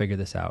 We'll figure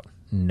this out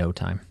in no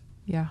time.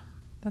 Yeah,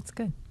 that's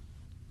good.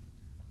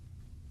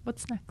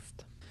 What's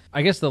next?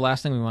 I guess the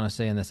last thing we want to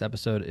say in this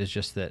episode is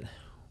just that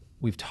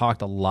we've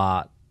talked a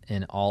lot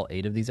in all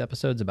 8 of these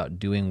episodes about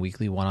doing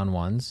weekly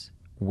one-on-ones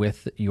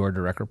with your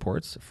direct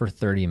reports for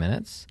 30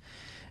 minutes.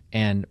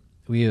 And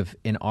we have,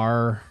 in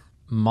our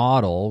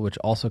model, which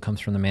also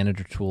comes from the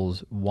Manager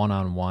Tools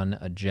one-on-one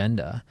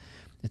agenda,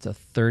 it's a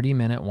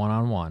 30-minute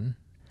one-on-one.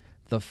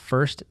 The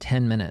first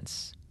 10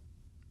 minutes,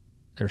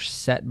 they're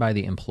set by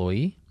the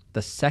employee.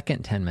 The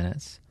second 10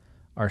 minutes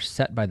are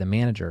set by the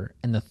manager.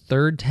 And the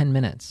third 10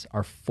 minutes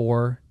are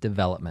for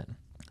development.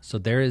 So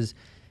there is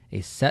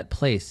a set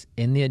place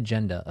in the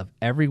agenda of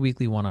every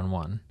weekly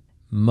one-on-one.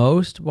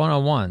 Most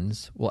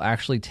one-on-ones will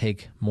actually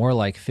take more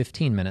like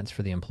 15 minutes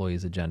for the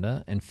employee's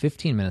agenda and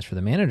 15 minutes for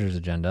the manager's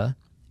agenda.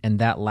 And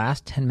that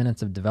last 10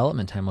 minutes of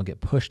development time will get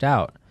pushed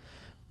out.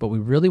 But we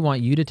really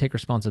want you to take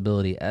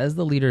responsibility as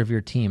the leader of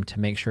your team to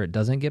make sure it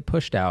doesn't get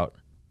pushed out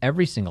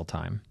every single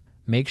time.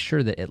 Make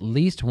sure that at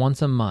least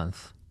once a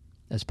month,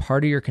 as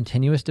part of your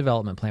continuous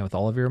development plan with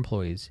all of your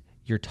employees,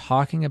 you're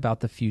talking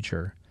about the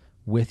future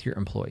with your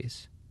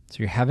employees. So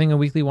you're having a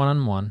weekly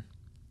one-on-one,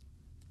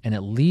 and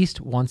at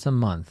least once a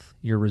month,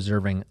 you're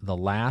reserving the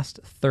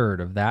last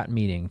third of that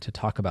meeting to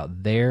talk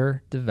about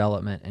their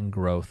development and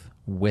growth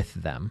with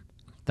them.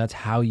 That's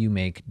how you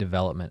make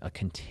development a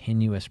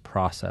continuous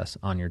process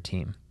on your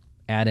team.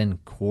 Add in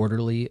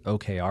quarterly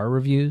OKR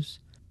reviews,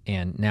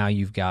 and now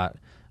you've got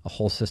a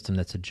whole system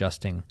that's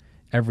adjusting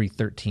every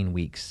 13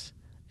 weeks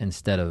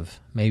instead of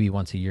maybe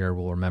once a year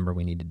we'll remember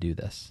we need to do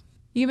this.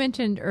 You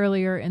mentioned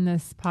earlier in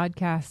this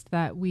podcast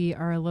that we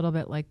are a little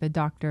bit like the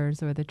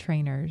doctors or the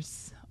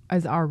trainers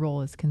as our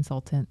role as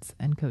consultants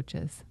and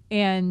coaches.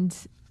 And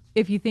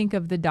if you think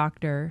of the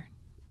doctor,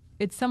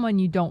 it's someone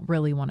you don't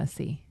really want to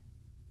see.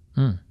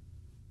 I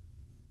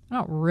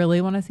don't really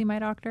want to see my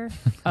doctor.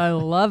 I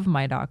love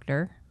my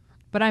doctor,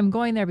 but I'm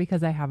going there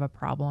because I have a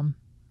problem.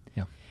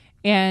 Yeah.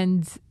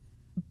 And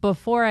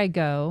before I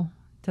go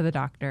to the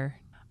doctor,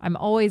 I'm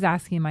always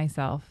asking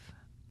myself,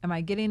 am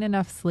I getting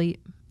enough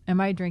sleep? Am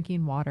I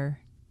drinking water?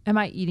 Am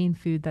I eating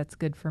food that's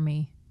good for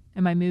me?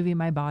 Am I moving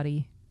my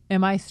body?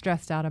 Am I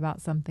stressed out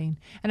about something?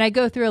 And I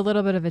go through a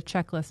little bit of a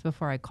checklist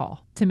before I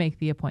call to make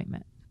the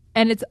appointment.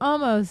 And it's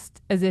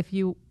almost as if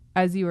you,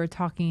 as you were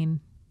talking,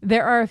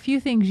 there are a few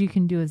things you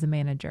can do as a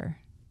manager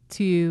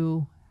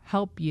to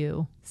help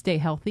you stay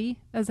healthy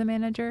as a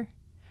manager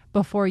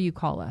before you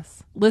call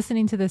us.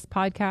 Listening to this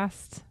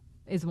podcast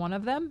is one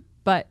of them,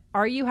 but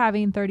are you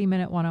having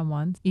 30-minute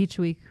one-on-ones each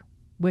week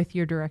with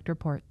your direct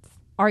reports?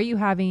 Are you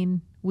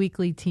having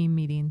weekly team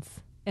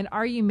meetings? And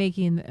are you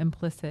making the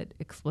implicit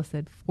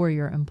explicit for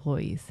your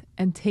employees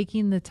and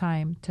taking the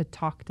time to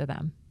talk to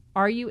them?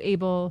 Are you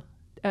able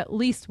at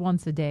least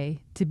once a day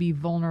to be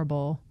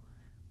vulnerable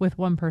with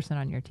one person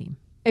on your team?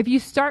 If you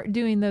start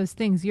doing those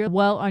things, you're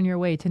well on your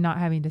way to not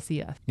having to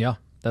see us. Yeah,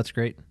 that's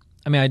great.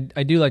 I mean,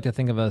 I do like to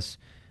think of us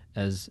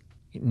as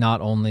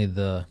not only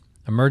the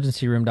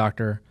emergency room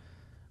doctor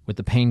with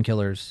the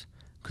painkillers,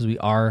 because we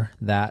are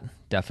that,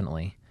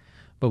 definitely,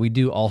 but we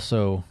do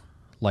also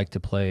like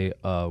to play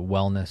a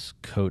wellness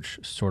coach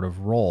sort of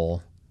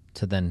role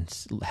to then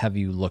have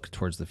you look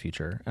towards the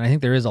future. And I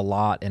think there is a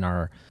lot in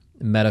our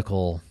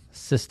medical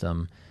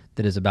system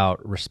that is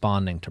about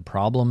responding to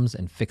problems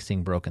and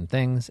fixing broken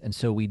things. And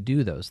so we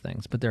do those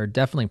things. But there are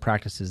definitely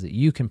practices that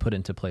you can put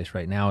into place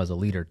right now as a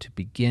leader to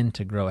begin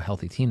to grow a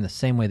healthy team, the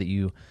same way that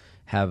you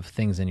have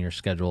things in your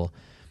schedule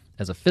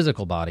as a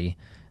physical body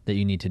that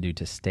you need to do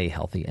to stay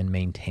healthy and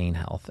maintain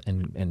health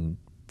and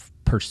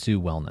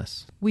pursue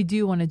wellness. We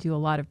do want to do a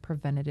lot of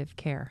preventative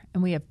care,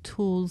 and we have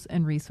tools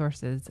and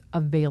resources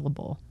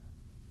available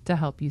to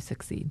help you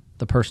succeed.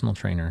 The personal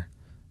trainer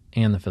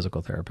and the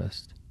physical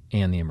therapist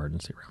and the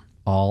emergency room,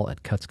 all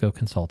at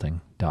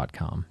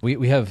cutscoconsulting.com.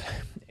 We have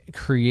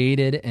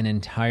created an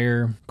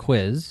entire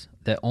quiz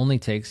that only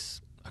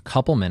takes a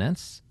couple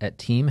minutes at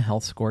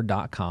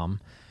teamhealthscore.com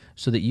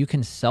so that you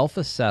can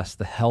self-assess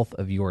the health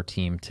of your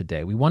team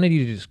today. We wanted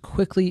you to just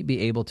quickly be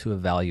able to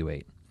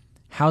evaluate,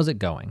 how's it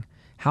going?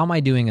 How am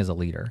I doing as a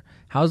leader?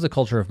 How's the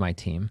culture of my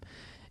team?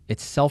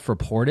 It's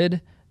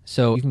self-reported,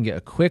 so you can get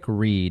a quick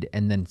read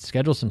and then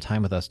schedule some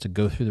time with us to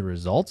go through the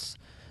results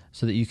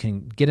so that you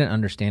can get an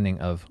understanding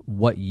of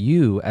what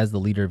you, as the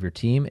leader of your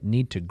team,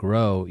 need to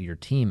grow your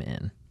team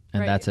in.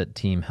 And that's at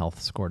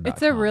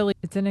teamhealthscore.com.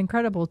 It's an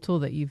incredible tool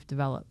that you've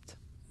developed.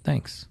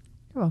 Thanks.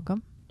 You're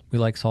welcome. We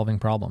like solving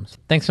problems.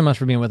 Thanks so much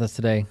for being with us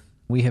today.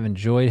 We have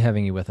enjoyed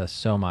having you with us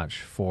so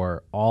much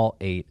for all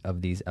 8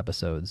 of these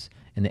episodes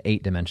in the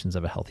 8 dimensions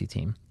of a healthy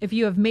team. If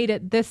you have made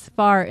it this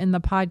far in the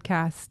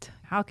podcast,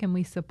 how can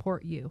we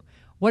support you?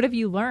 What have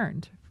you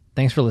learned?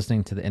 Thanks for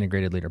listening to the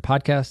Integrated Leader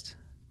Podcast.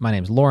 My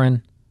name's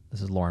Lauren.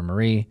 This is Lauren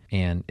Marie,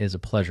 and it is a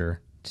pleasure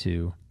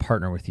to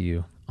partner with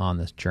you on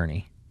this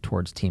journey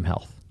towards team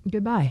health.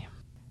 Goodbye.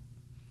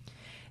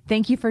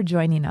 Thank you for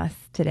joining us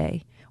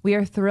today. We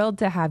are thrilled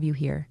to have you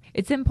here.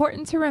 It's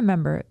important to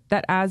remember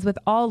that as with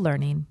all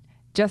learning,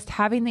 just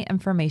having the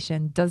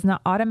information does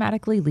not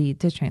automatically lead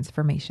to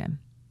transformation.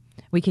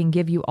 We can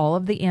give you all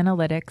of the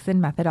analytics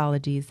and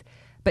methodologies,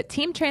 but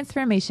team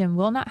transformation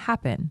will not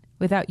happen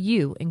without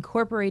you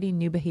incorporating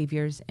new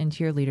behaviors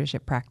into your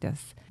leadership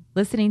practice.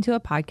 Listening to a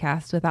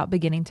podcast without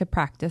beginning to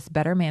practice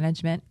better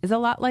management is a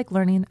lot like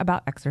learning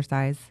about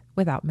exercise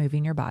without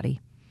moving your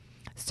body.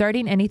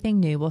 Starting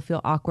anything new will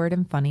feel awkward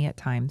and funny at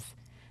times.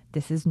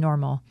 This is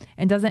normal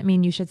and doesn't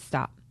mean you should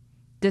stop.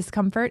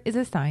 Discomfort is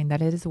a sign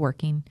that it is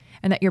working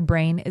and that your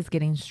brain is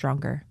getting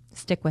stronger.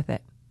 Stick with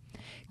it.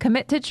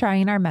 Commit to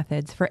trying our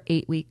methods for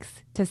 8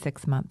 weeks to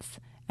 6 months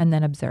and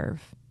then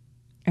observe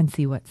and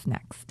see what's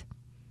next.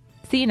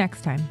 See you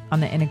next time on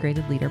the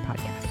Integrated Leader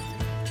Podcast.